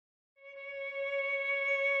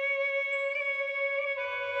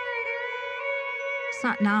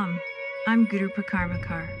Satnam. I'm Guru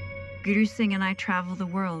Prakarmakar. Guru Singh and I travel the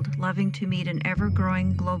world, loving to meet an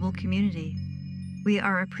ever-growing global community. We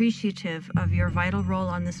are appreciative of your vital role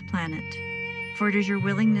on this planet, for it is your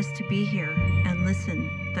willingness to be here and listen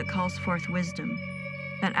that calls forth wisdom,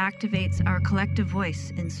 that activates our collective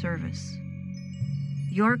voice in service.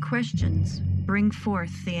 Your questions bring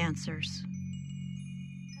forth the answers.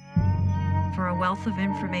 For a wealth of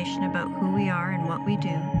information about who we are and what we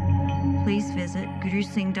do, please visit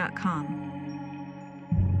gurusingh.com.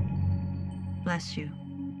 Bless you.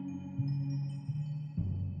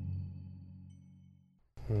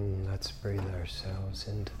 Let's breathe ourselves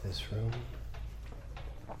into this room.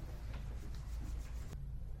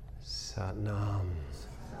 Satnam.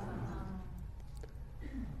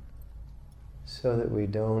 So that we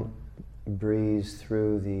don't breeze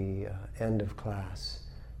through the end of class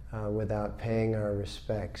without paying our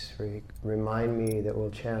respects. Remind me that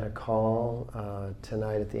we'll chant a call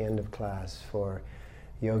tonight at the end of class for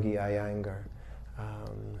Yogi Iyengar,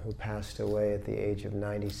 who passed away at the age of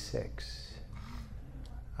 96.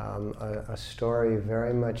 A story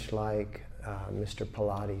very much like Mr.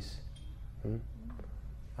 Pilates,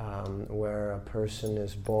 where a person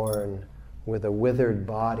is born with a withered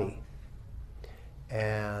body,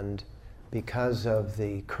 and because of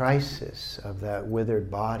the crisis of that withered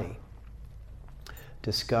body,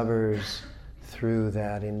 discovers through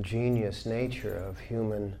that ingenious nature of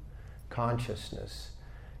human consciousness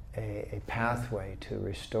a pathway to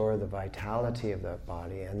restore the vitality of that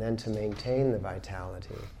body and then to maintain the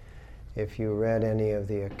vitality. If you read any of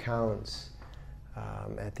the accounts,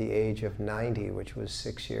 at the age of 90, which was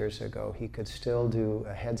 6 years ago, he could still do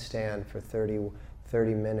a headstand for 30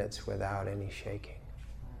 minutes without any shaking.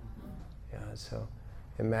 Yeah, so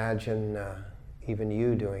imagine even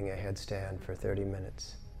you doing a headstand for 30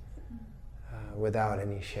 minutes without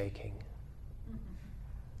any shaking.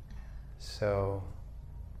 So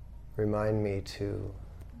remind me to,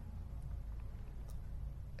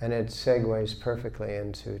 and it segues perfectly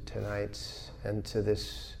into tonight's and to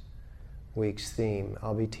this week's theme.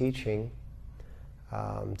 I'll be teaching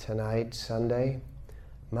tonight, Sunday.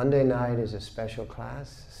 Monday night is a special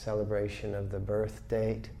class, celebration of the birth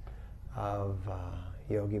date of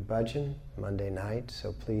Yogi Bhajan, Monday night,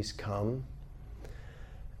 so please come.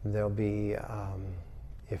 There'll be,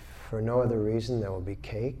 if for no other reason, there will be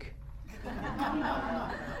cake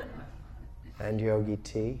and yogi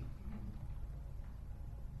tea.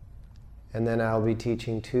 And then I'll be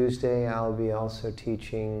teaching Tuesday. I'll be also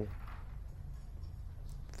teaching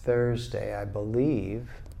Thursday, I believe,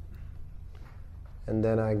 and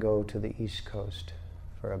then I go to the East Coast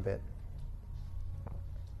for a bit.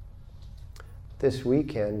 This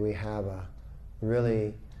weekend we have a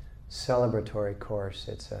really celebratory course.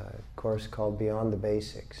 It's a course called Beyond the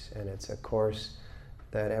Basics, and it's a course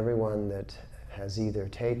that everyone that has either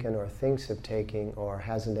taken or thinks of taking or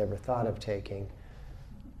hasn't ever thought of taking.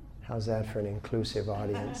 How's that for an inclusive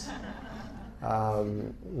audience?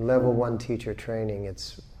 Level 1 teacher training.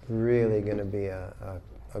 It's really going to be a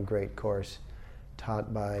great course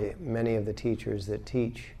taught by many of the teachers that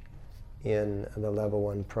teach in the Level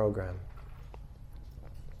 1 program.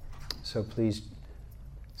 So please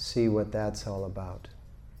see what that's all about.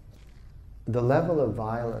 The level of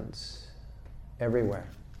violence everywhere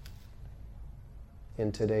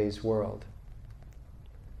in today's world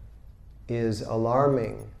is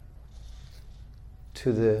alarming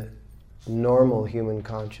to the normal human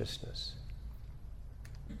consciousness.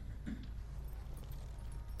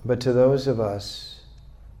 But to those of us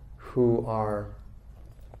who are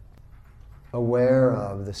aware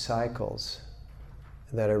of the cycles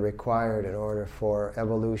that are required in order for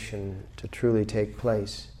evolution to truly take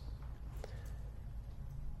place,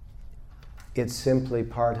 it's simply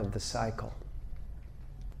part of the cycle.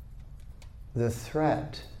 The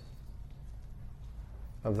threat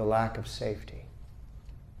of the lack of safety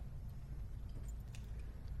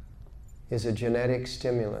is a genetic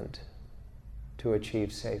stimulant to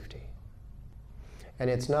achieve safety. And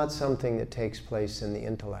it's not something that takes place in the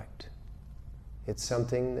intellect. It's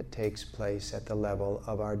something that takes place at the level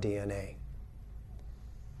of our DNA.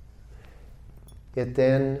 It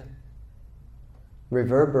then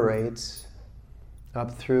reverberates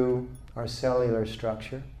up through our cellular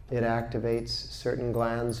structure. It activates certain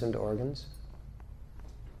glands and organs.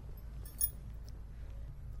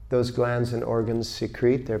 Those glands and organs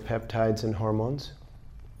secrete their peptides and hormones.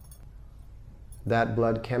 That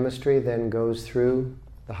blood chemistry then goes through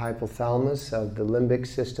the hypothalamus of the limbic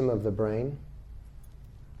system of the brain.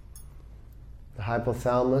 The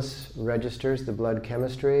hypothalamus registers the blood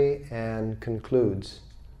chemistry and concludes.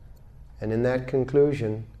 And in that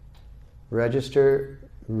conclusion, register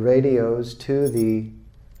radios to the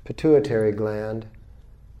pituitary gland,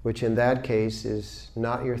 which in that case is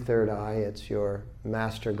not your third eye, it's your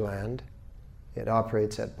master gland. It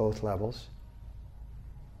operates at both levels.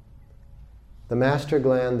 The master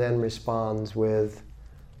gland then responds with,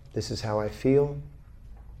 this is how I feel,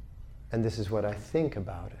 and this is what I think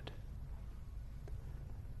about it.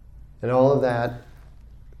 And all of that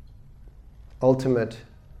ultimate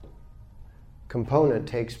component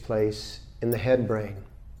takes place in the head brain.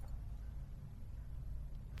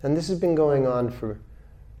 And this has been going on for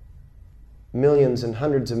millions and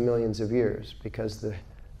hundreds of millions of years, because the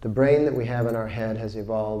brain that we have in our head has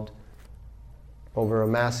evolved over a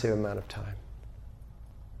massive amount of time.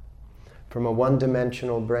 From a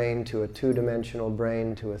one-dimensional brain to a two-dimensional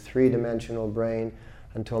brain to a three-dimensional brain,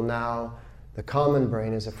 until now the common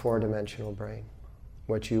brain is a four-dimensional brain.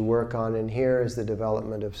 What you work on in here is the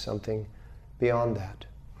development of something beyond that.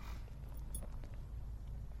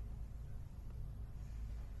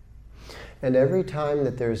 And every time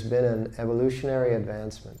that there's been an evolutionary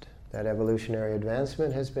advancement, that evolutionary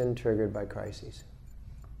advancement has been triggered by crises.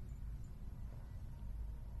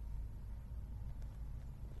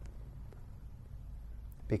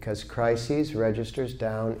 Because crises registers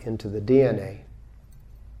down into the DNA.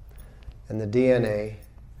 And the DNA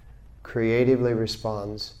creatively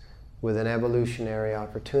responds with an evolutionary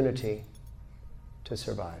opportunity to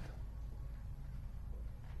survive.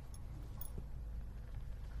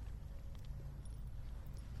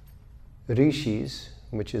 Rishis,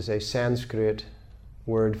 which is a Sanskrit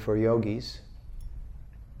word for yogis,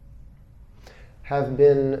 have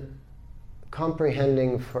been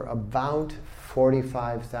comprehending for about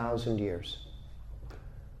 45,000 years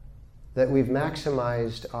that we've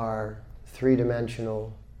maximized our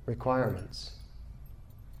three-dimensional requirements.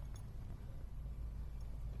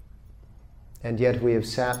 And yet we have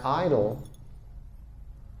sat idle,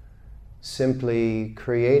 simply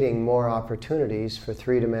creating more opportunities for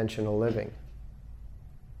three-dimensional living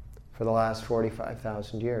for the last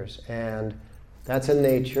 45,000 years. And that's a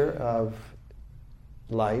nature of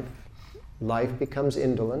life. Life becomes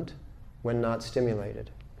indolent when not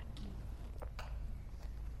stimulated.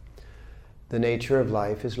 The nature of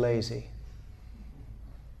life is lazy.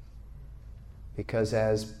 Because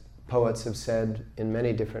as poets have said in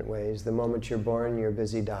many different ways, the moment you're born, you're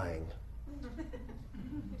busy dying.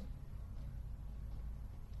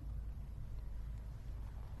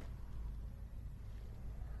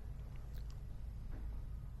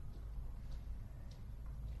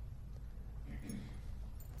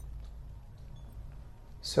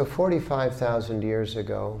 So 45,000 years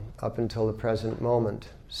ago, up until the present moment,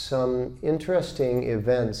 some interesting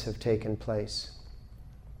events have taken place.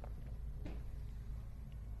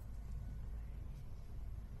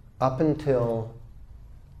 Up until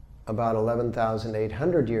about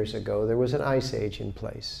 11,800 years ago, there was an ice age in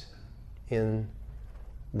place in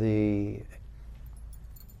the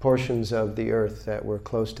portions of the Earth that were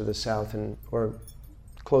close to the south or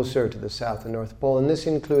closer to the South and North Pole, and this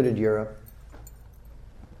included Europe,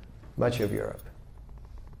 much of Europe.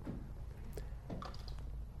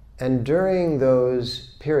 And during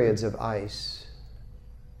those periods of ice,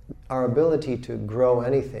 our ability to grow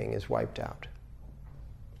anything is wiped out.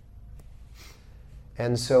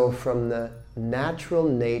 And so from the natural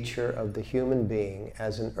nature of the human being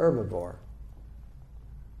as an herbivore,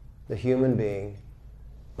 the human being,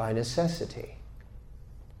 by necessity,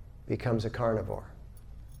 becomes a carnivore.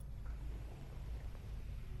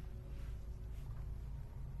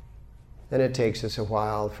 Then it takes us a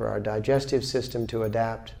while for our digestive system to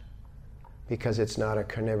adapt, because it's not a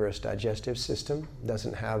carnivorous digestive system. It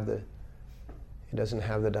doesn't have the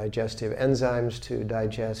digestive enzymes to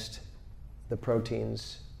digest the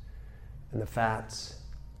proteins and the fats.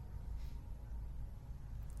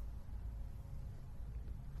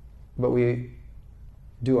 But we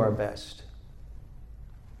do our best.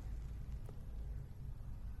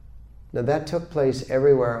 Now that took place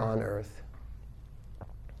everywhere on earth,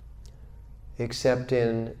 except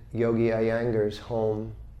in Yogi Iyengar's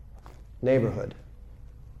home neighborhood.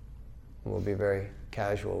 We'll be very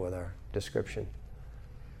casual with our description.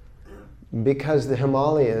 Because the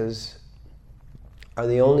Himalayas are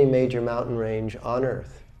the only major mountain range on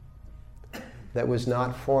Earth that was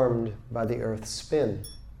not formed by the Earth's spin.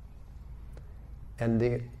 And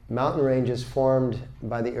the mountain ranges formed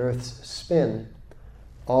by the Earth's spin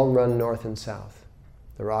all run north and south.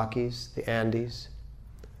 The Rockies, the Andes,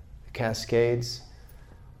 the Cascades,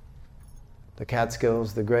 the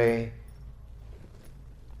Catskills, the Gray,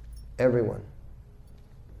 everyone,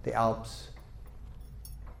 the Alps,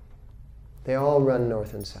 they all run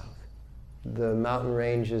north and south. The mountain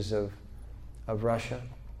ranges of of Russia,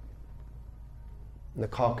 the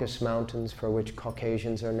Caucasus Mountains, for which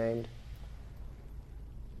Caucasians are named.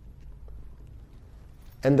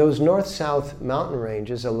 And those north-south mountain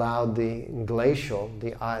ranges allowed the glacial,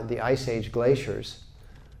 the Ice Age glaciers,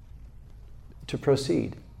 to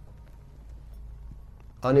proceed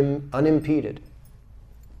unimpeded.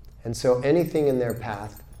 And so anything in their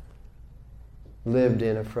path lived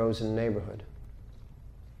in a frozen neighborhood.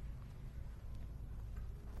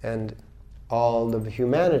 And all of the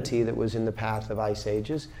humanity that was in the path of ice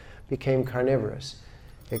ages became carnivorous,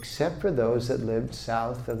 except for those that lived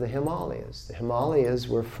south of the Himalayas. The Himalayas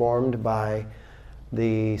were formed by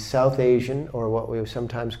the South Asian, or what we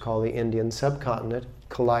sometimes call the Indian subcontinent,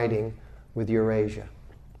 colliding with Eurasia.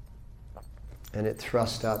 And it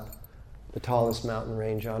thrust up the tallest mountain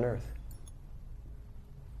range on Earth.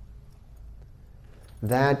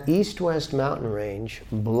 That east-west mountain range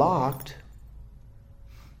blocked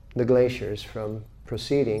the glaciers from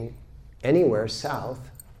proceeding anywhere south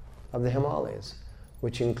of the Himalayas,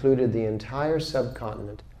 which included the entire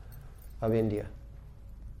subcontinent of India.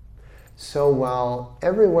 So while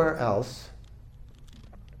everywhere else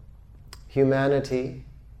humanity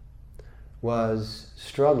was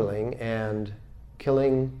struggling and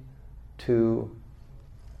killing to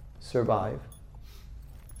survive,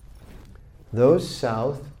 those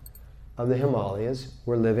south of the Himalayas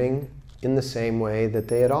were living in the same way that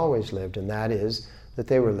they had always lived, and that is that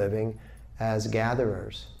they were living as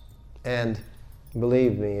gatherers. And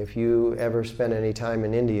believe me, if you ever spend any time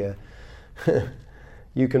in India,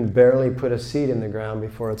 you can barely put a seed in the ground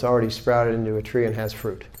before it's already sprouted into a tree and has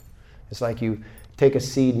fruit. It's like you take a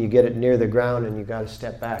seed and you get it near the ground and you got to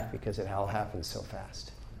step back because it all happens so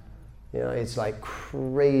fast. You know, it's like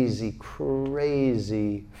crazy,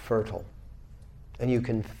 crazy fertile. And you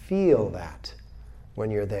can feel that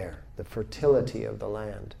when you're there, the fertility of the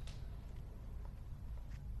land.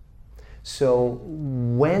 So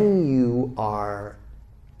when you are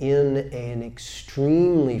in an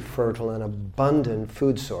extremely fertile and abundant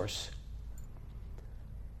food source,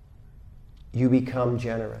 you become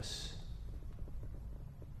generous.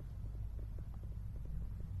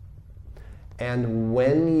 And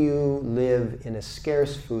when you live in a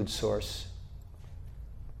scarce food source,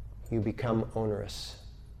 you become onerous.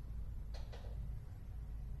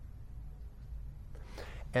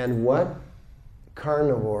 And what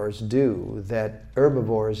carnivores do that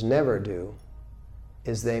herbivores never do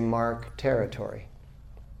is they mark territory.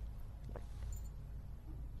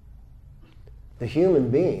 The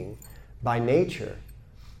human being, by nature,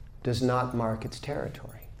 does not mark its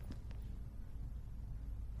territory.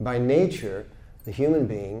 By nature, the human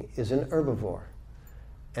being is an herbivore.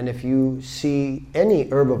 And if you see any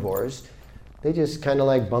herbivores, they just kind of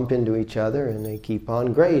like bump into each other and they keep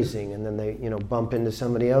on grazing, and then they, bump into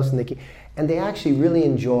somebody else, and they actually really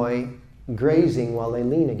enjoy grazing while they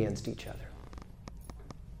lean against each other.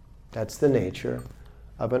 That's the nature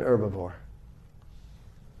of an herbivore.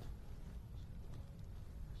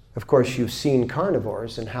 Of course, you've seen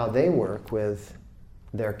carnivores and how they work with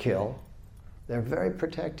their kill. They're very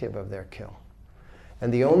protective of their kill.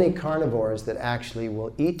 And the only carnivores that actually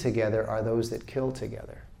will eat together are those that kill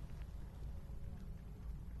together.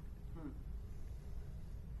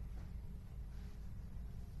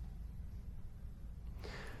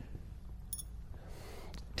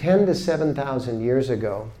 Ten to 7,000 years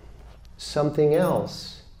ago, something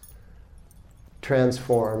else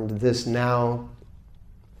transformed this now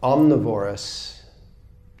omnivorous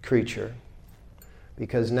creature,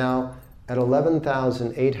 because now at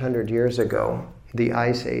 11,800 years ago, the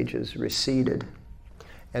ice ages receded,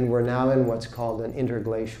 and we're now in what's called an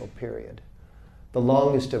interglacial period, the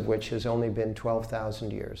longest of which has only been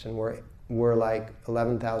 12,000 years, and we're like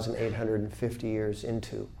 11,850 years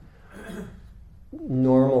into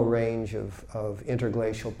normal range of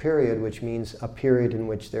interglacial period, which means a period in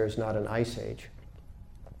which there's not an ice age,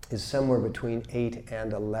 is somewhere between 8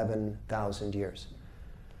 and 11,000 years.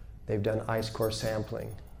 They've done ice core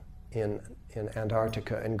sampling in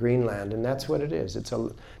Antarctica and Greenland, and that's what it is. It's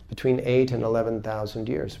between 8 and 11,000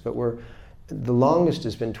 years, but the longest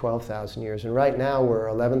has been 12,000 years, and right now we're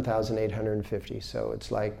 11,850, so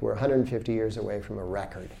it's like we're 150 years away from a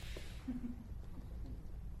record.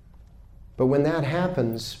 But when that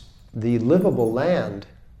happens, the livable land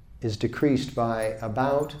is decreased by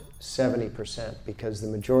about 70%, because the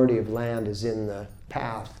majority of land is in the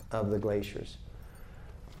path of the glaciers.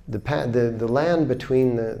 The land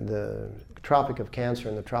between the Tropic of Cancer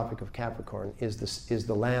and the Tropic of Capricorn is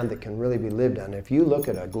the land that can really be lived on. If you look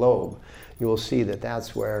at a globe, you will see that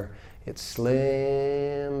that's where it's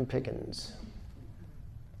slim pickings.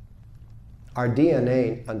 Our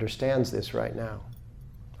DNA understands this right now.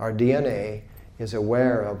 Our DNA is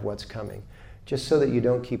aware of what's coming. Just so that you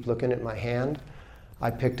don't keep looking at my hand, I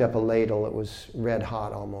picked up a ladle. It was red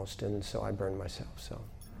hot almost, and so I burned myself. So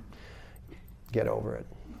get over it.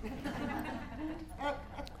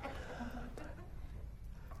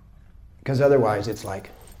 Because otherwise it's like,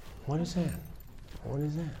 what is that? What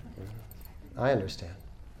is that? I understand.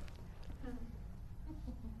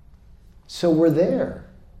 So we're there.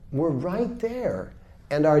 We're right there.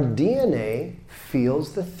 And our DNA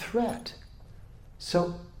feels the threat.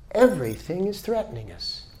 So everything is threatening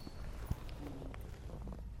us.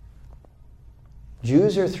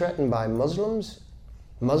 Jews are threatened by Muslims.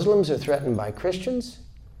 Muslims are threatened by Christians.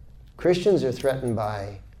 Christians are threatened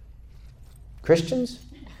by Christians.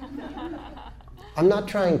 I'm not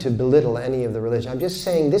trying to belittle any of the religion. I'm just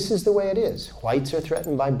saying this is the way it is. Whites are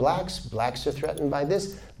threatened by blacks. Blacks are threatened by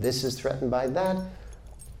this. This is threatened by that.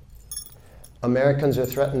 Americans are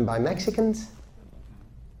threatened by Mexicans.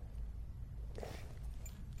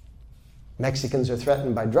 Mexicans are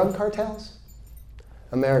threatened by drug cartels.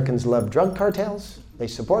 Americans love drug cartels. They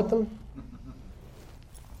support them.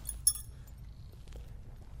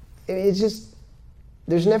 It's just,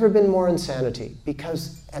 there's never been more insanity,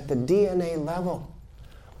 because at the DNA level,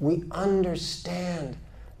 we understand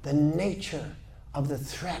the nature of the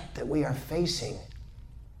threat that we are facing,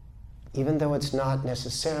 even though it's not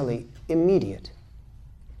necessarily immediate.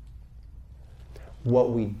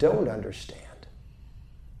 What we don't understand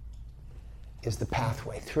is the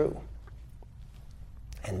pathway through.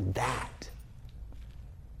 And that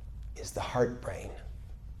is the heart brain.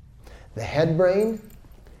 The head brain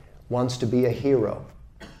wants to be a hero.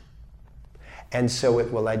 And so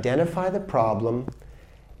it will identify the problem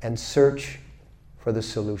and search for the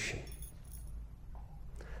solution.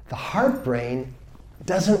 The heart brain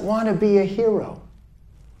doesn't want to be a hero.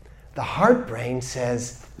 The heart brain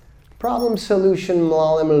says, problem, solution,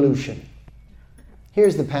 evolution.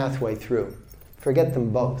 Here's the pathway through. Forget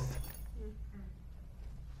them both.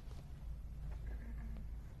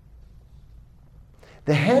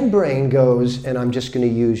 The head brain goes, and I'm just going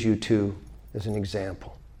to use you two as an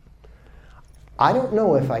example. I don't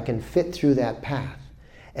know if I can fit through that path.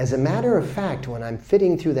 As a matter of fact, when I'm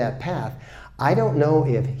fitting through that path, I don't know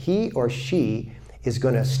if he or she is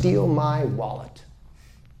going to steal my wallet.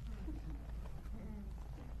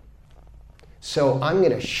 So I'm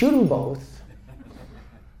going to shoot them both,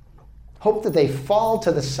 hope that they fall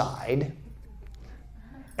to the side,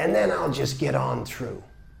 and then I'll just get on through.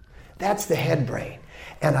 That's the head brain.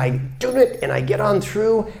 And I do it, and I get on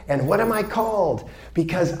through, and what am I called?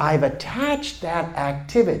 Because I've attached that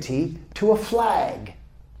activity to a flag,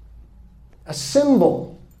 a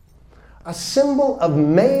symbol of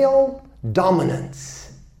male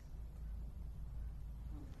dominance.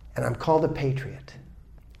 And I'm called a patriot,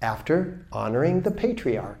 after honoring the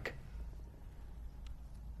patriarch.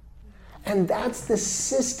 And that's the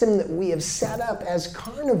system that we have set up as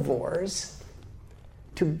carnivores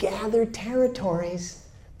to gather territories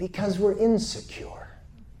because we're insecure.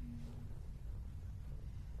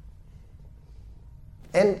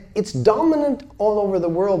 And it's dominant all over the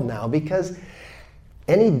world now, because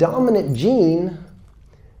any dominant gene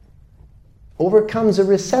overcomes a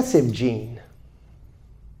recessive gene.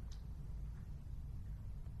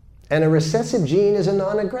 And a recessive gene is a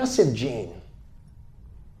non-aggressive gene.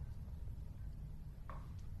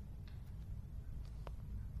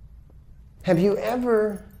 Have you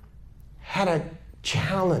ever had a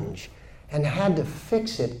challenge and had to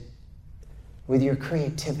fix it with your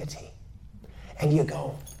creativity? And you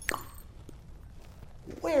go,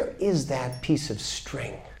 where is that piece of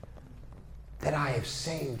string that I have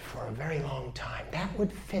saved for a very long time? That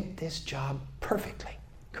would fit this job perfectly,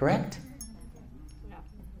 correct? Yeah.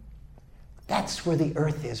 That's where the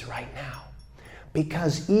earth is right now.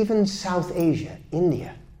 Because even South Asia,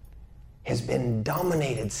 India, has been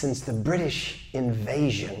dominated since the British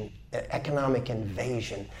invasion, economic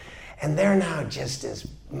invasion. And they're now just as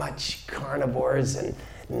much carnivores and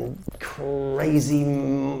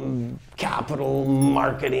crazy capital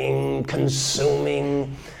marketing,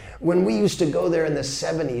 consuming. When we used to go there in the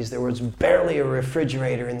 70s, there was barely a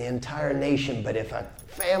refrigerator in the entire nation, but if a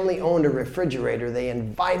family owned a refrigerator, they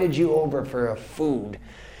invited you over for a food.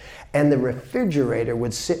 And the refrigerator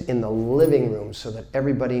would sit in the living room so that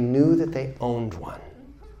everybody knew that they owned one.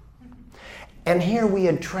 And here we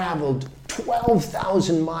had traveled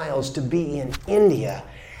 12,000 miles to be in India,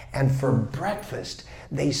 and for breakfast,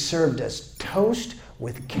 they served us toast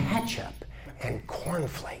with ketchup and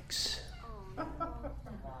cornflakes.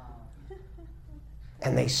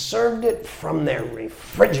 And they served it from their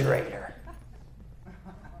refrigerator.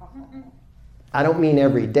 I don't mean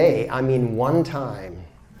every day, I mean one time.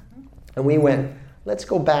 And we went, let's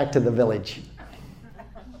go back to the village.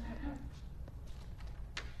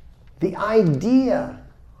 The idea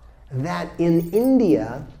that in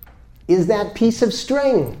India is that piece of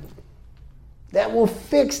string that will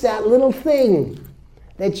fix that little thing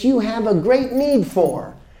that you have a great need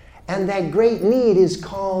for. And that great need is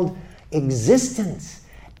called existence.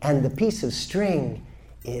 And the piece of string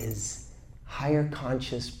is higher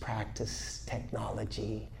conscious practice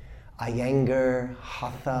technology, Iyengar,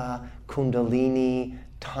 Hatha, Kundalini,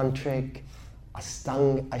 Tantric,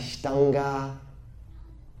 Ashtanga,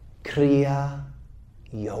 Kriya,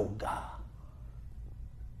 Yoga.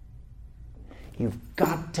 You've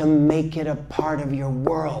got to make it a part of your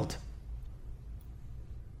world.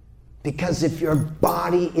 Because if your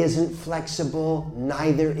body isn't flexible,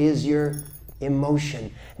 neither is your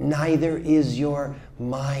emotion, neither is your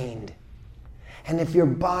mind. And if your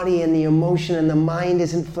body and the emotion and the mind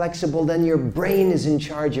isn't flexible, then your brain is in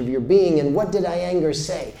charge of your being. And what did Iyengar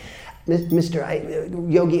say?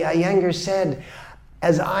 Yogi Iyengar said,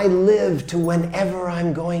 as I live to whenever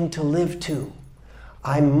I'm going to live to,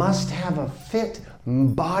 I must have a fit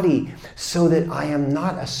body so that I am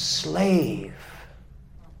not a slave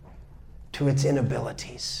to its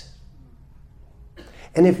inabilities.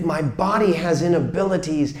 And if my body has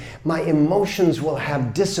inabilities, my emotions will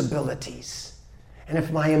have disabilities. And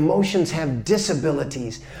if my emotions have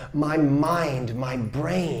disabilities, my mind, my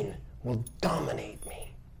brain will dominate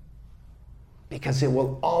me. Because it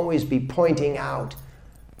will always be pointing out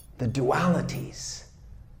the dualities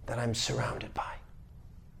that I'm surrounded by.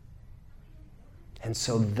 And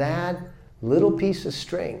so that little piece of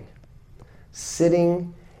string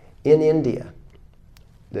sitting in India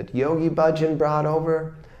that Yogi Bhajan brought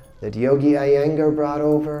over, that Yogi Iyengar brought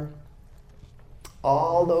over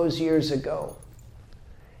all those years ago,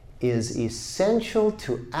 is essential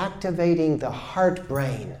to activating the heart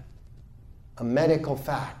brain, a medical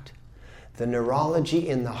fact. The neurology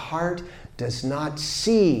in the heart does not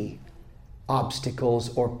see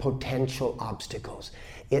obstacles or potential obstacles.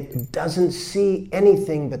 It doesn't see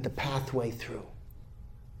anything but the pathway through.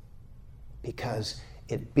 Because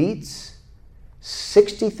it beats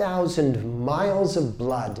 60,000 miles of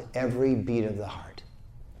blood every beat of the heart.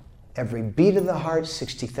 Every beat of the heart,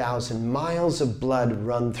 60,000 miles of blood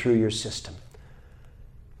run through your system.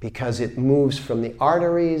 Because it moves from the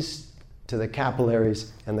arteries to the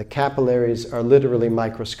capillaries, and the capillaries are literally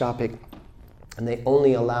microscopic, and they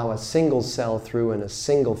only allow a single cell through in a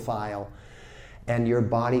single file, and your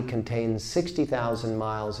body contains 60,000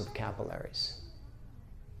 miles of capillaries.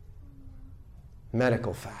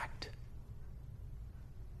 Medical fact.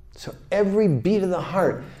 So every beat of the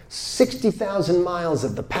heart, 60,000 miles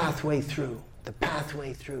of the pathway through, the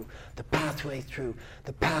pathway through, the pathway through,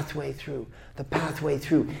 the pathway through, the pathway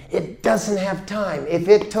through. It doesn't have time. If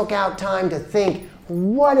it took out time to think,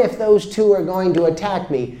 what if those two are going to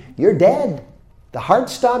attack me? You're dead. The heart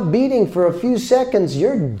stopped beating for a few seconds.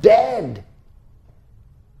 You're dead.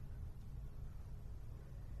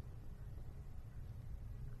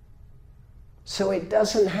 So it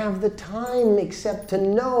doesn't have the time except to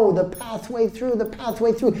know the pathway through, the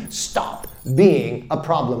pathway through. Stop being a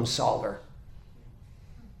problem solver.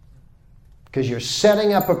 Because you're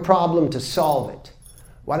setting up a problem to solve it.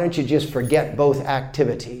 Why don't you just forget both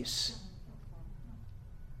activities?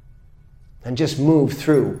 And just move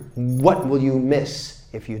through. What will you miss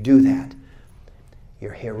if you do that?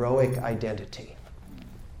 Your heroic identity.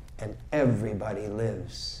 And everybody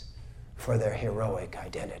lives for their heroic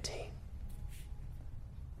identity.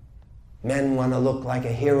 Men want to look like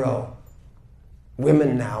a hero.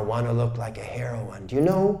 Women now want to look like a heroine. Do you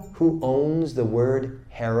know who owns the word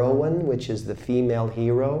heroine, which is the female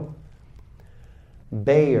hero?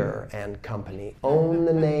 Bayer and Company own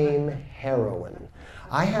the name heroine.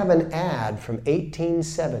 I have an ad from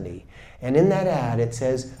 1870, and in that ad it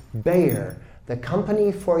says, Bayer, the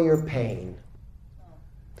company for your pain.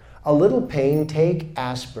 A little pain, take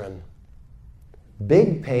aspirin.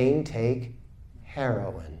 Big pain, take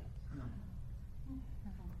heroin.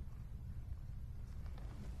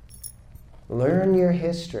 Learn your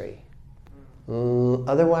history.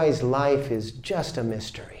 Otherwise, life is just a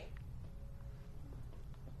mystery.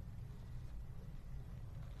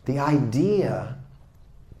 The idea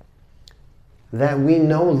that we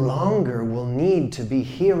no longer will need to be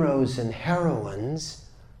heroes and heroines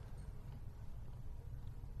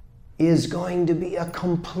is going to be a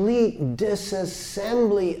complete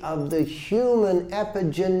disassembly of the human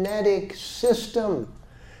epigenetic system.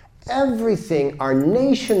 Everything, our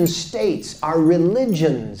nation states, our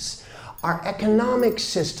religions, our economic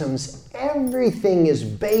systems, everything is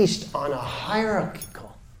based on a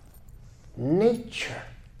hierarchical nature.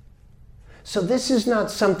 So this is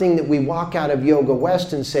not something that we walk out of Yoga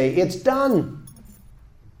West and say, it's done.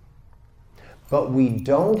 But we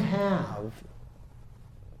don't have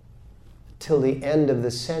till the end of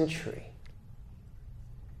the century.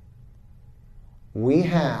 We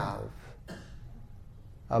have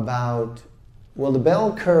about, well, the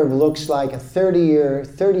bell curve looks like a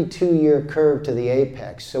 32-year curve to the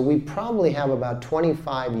apex. So we probably have about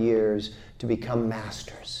 25 years to become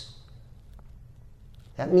masters.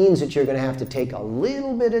 That means that you're going to have to take a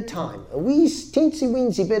little bit of time, a wee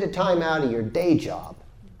teensy-weensy bit of time out of your day job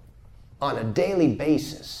on a daily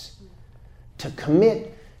basis to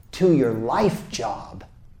commit to your life job,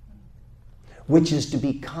 which is to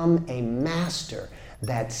become a master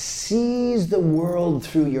that sees the world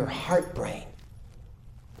through your heart brain,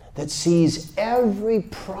 that sees every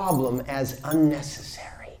problem as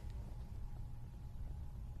unnecessary,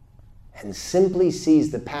 and simply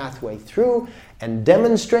sees the pathway through and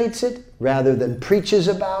demonstrates it rather than preaches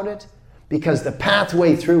about it, because the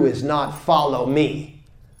pathway through is not follow me.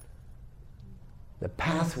 The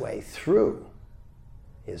pathway through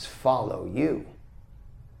is follow you,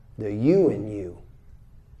 the you in you.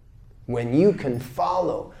 When you can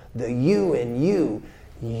follow the you in you,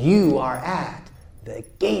 you are at the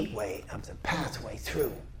gateway of the pathway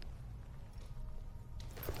through.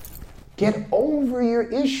 Get over your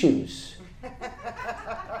issues.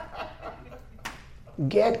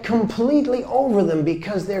 Get completely over them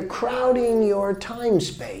because they're crowding your time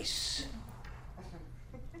space.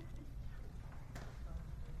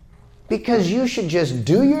 Because you should just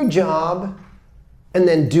do your job and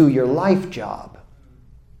then do your life job.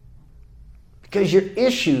 Because your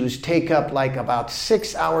issues take up like about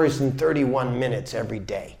 6 hours and 31 minutes every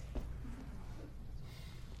day.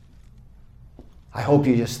 I hope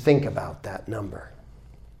you just think about that number.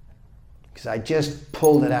 Because I just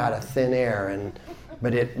pulled it out of thin air,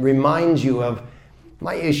 but it reminds you of,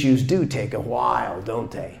 my issues do take a while,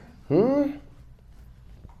 don't they?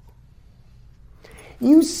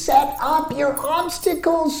 You set up your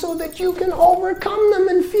obstacles so that you can overcome them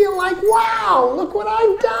and feel like, wow, look what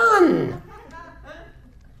I've done.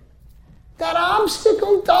 That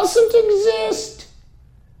obstacle doesn't exist.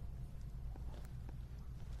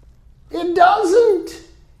 It doesn't.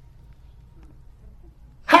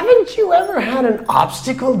 Haven't you ever had an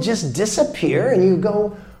obstacle just disappear and you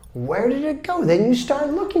go, where did it go? Then you start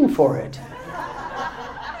looking for it.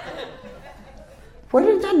 Where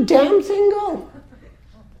did that damn thing go?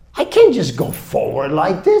 I can't just go forward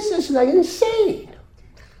like this. It's like insane.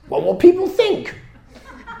 What will people think?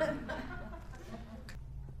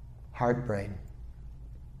 Heart brain.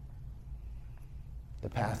 The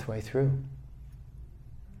pathway through.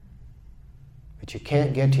 But you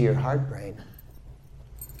can't get to your heart brain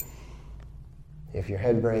if your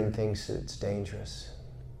head brain thinks it's dangerous.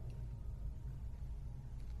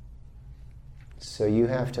 So you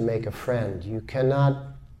have to make a friend. You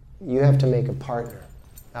have to make a partner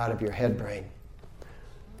out of your head brain.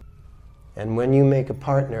 And when you make a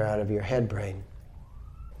partner out of your head brain,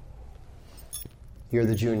 you're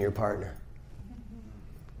the junior partner.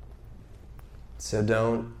 So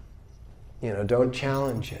don't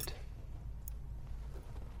challenge it.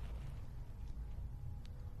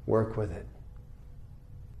 Work with it.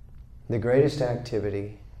 The greatest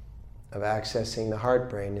activity of accessing the heart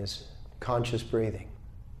brain is conscious breathing.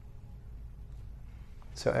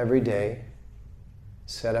 So every day,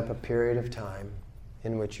 set up a period of time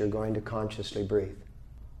in which you're going to consciously breathe.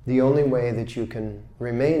 The only way that you can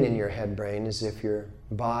remain in your head brain is if your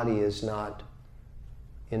body is not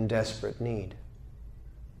in desperate need.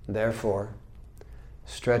 Therefore,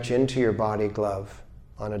 stretch into your body glove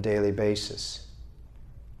on a daily basis.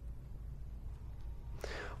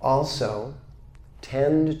 Also,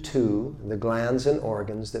 tend to the glands and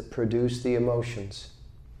organs that produce the emotions,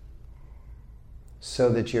 so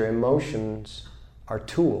that your emotions are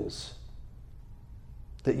tools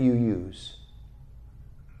that you use,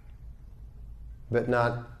 but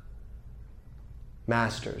not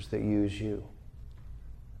masters that use you.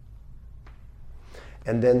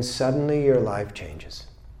 And then suddenly your life changes.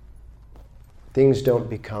 Things don't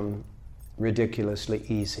become ridiculously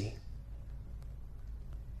easy.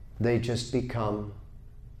 They just become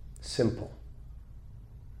simple.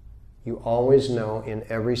 You always know in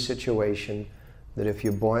every situation that if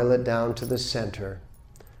you boil it down to the center,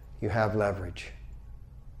 you have leverage.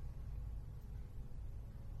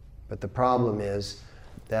 But the problem is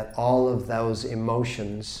that all of those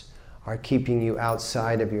emotions are keeping you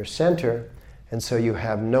outside of your center, and so you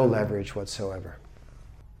have no leverage whatsoever.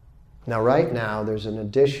 Now, right now, there's an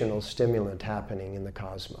additional stimulant happening in the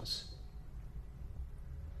cosmos.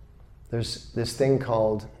 There's this thing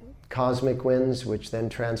called cosmic winds, which then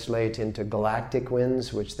translate into galactic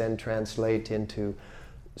winds, which then translate into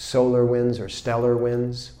solar winds or stellar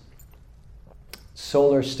winds.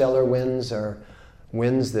 Solar stellar winds are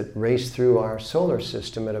winds that race through our solar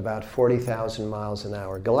system at about 40,000 miles an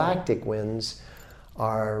hour. Galactic winds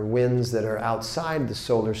are winds that are outside the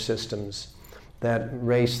solar systems that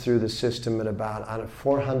race through the system at about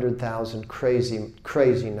 400,000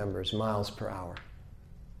 crazy numbers, miles per hour.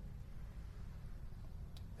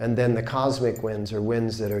 And then the cosmic winds are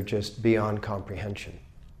winds that are just beyond comprehension.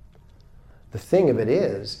 The thing of it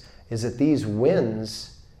is that these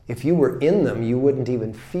winds, if you were in them, you wouldn't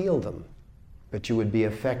even feel them, but you would be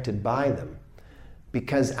affected by them.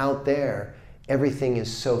 Because out there, everything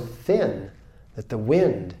is so thin that the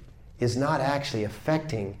wind is not actually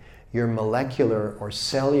affecting your molecular or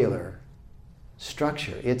cellular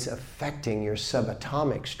structure. It's affecting your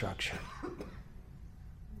subatomic structure.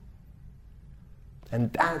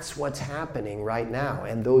 And that's what's happening right now.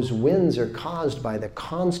 And those winds are caused by the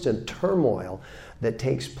constant turmoil that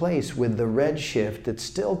takes place with the redshift that's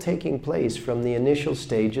still taking place from the initial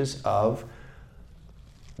stages of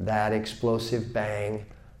that explosive bang.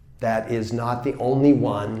 That is not the only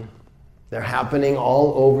one. They're happening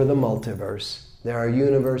all over the multiverse. There are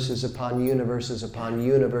universes upon universes upon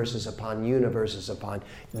universes upon universes upon,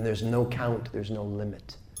 and there's no count, there's no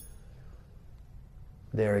limit.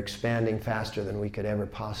 They're expanding faster than we could ever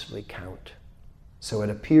possibly count. So it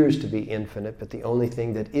appears to be infinite, but the only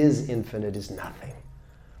thing that is infinite is nothing,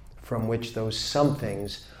 from which those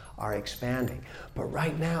somethings are expanding. But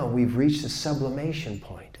right now, we've reached a sublimation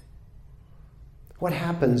point. What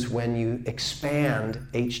happens when you expand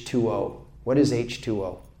H2O? What is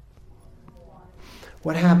H2O?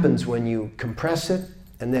 What happens when you compress it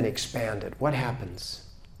and then expand it? What happens?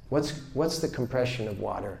 What's the compression of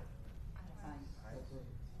water?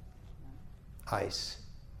 Ice.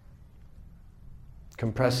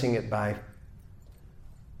 Compressing it by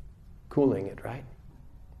cooling it, right?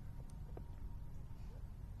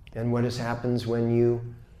 And what happens when you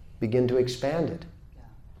begin to expand it?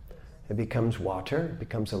 It becomes water, it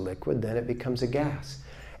becomes a liquid, then it becomes a gas.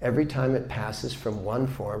 Every time it passes from one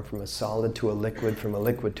form, from a solid to a liquid, from a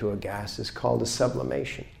liquid to a gas, is called a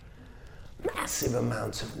sublimation. Massive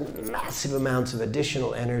amounts of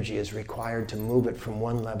additional energy is required to move it from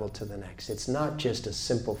one level to the next. It's not just a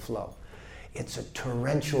simple flow. It's a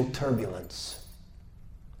torrential turbulence.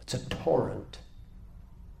 It's a torrent.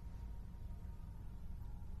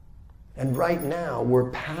 And right now, we're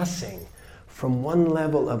passing from one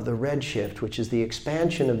level of the redshift, which is the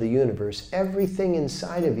expansion of the universe. Everything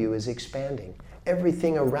inside of you is expanding.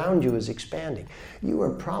 Everything around you is expanding. You are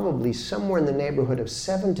probably somewhere in the neighborhood of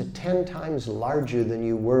 7 to 10 times larger than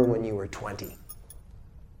you were when you were 20.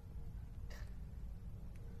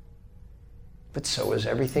 But so is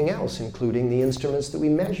everything else, including the instruments that we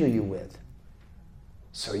measure you with.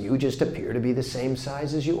 So you just appear to be the same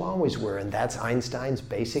size as you always were, and that's Einstein's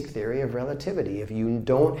basic theory of relativity. If you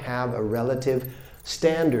don't have a relative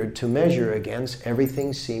standard to measure against,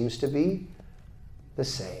 everything seems to be the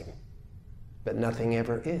same. But nothing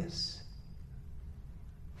ever is.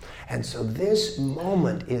 And so this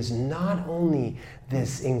moment is not only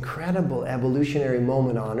this incredible evolutionary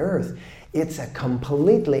moment on Earth, it's a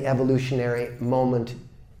completely evolutionary moment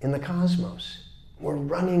in the cosmos. We're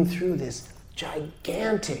running through this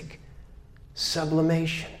gigantic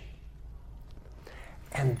sublimation.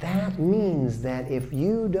 And that means that if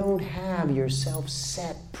you don't have yourself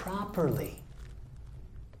set properly,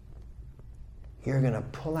 you're going to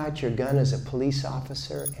pull out your gun as a police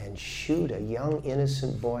officer and shoot a young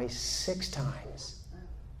innocent boy 6 times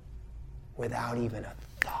without even a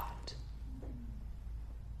thought.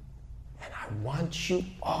 And I want you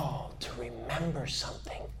all to remember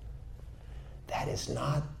something. That is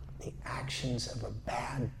not the actions of a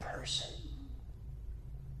bad person.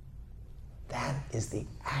 That is the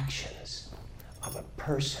actions of a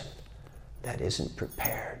person that isn't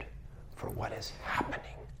prepared for what is happening.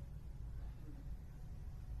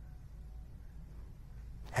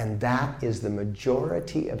 And that is the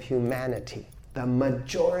majority of humanity. The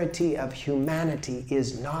majority of humanity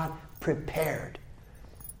is not prepared.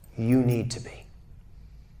 You need to be.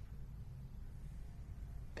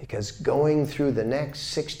 Because going through the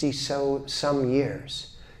next 60-some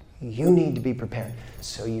years, you need to be prepared.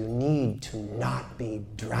 So you need to not be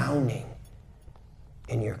drowning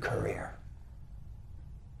in your career.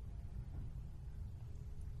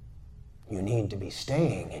 You need to be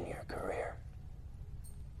staying in your career.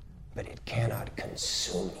 But it cannot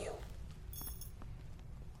consume you.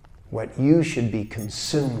 What you should be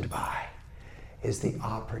consumed by is the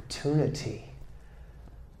opportunity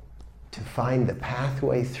to find the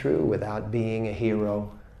pathway through without being a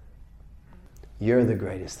hero. You're the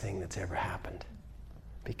greatest thing that's ever happened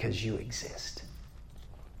because you exist.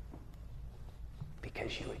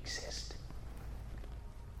 Because you exist.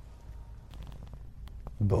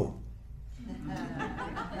 Boom.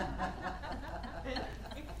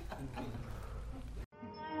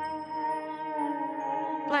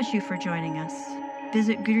 Bless you for joining us.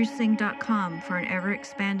 Visit gurusingh.com for an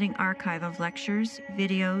ever-expanding archive of lectures,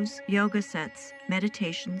 videos, yoga sets,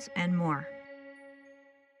 meditations, and more.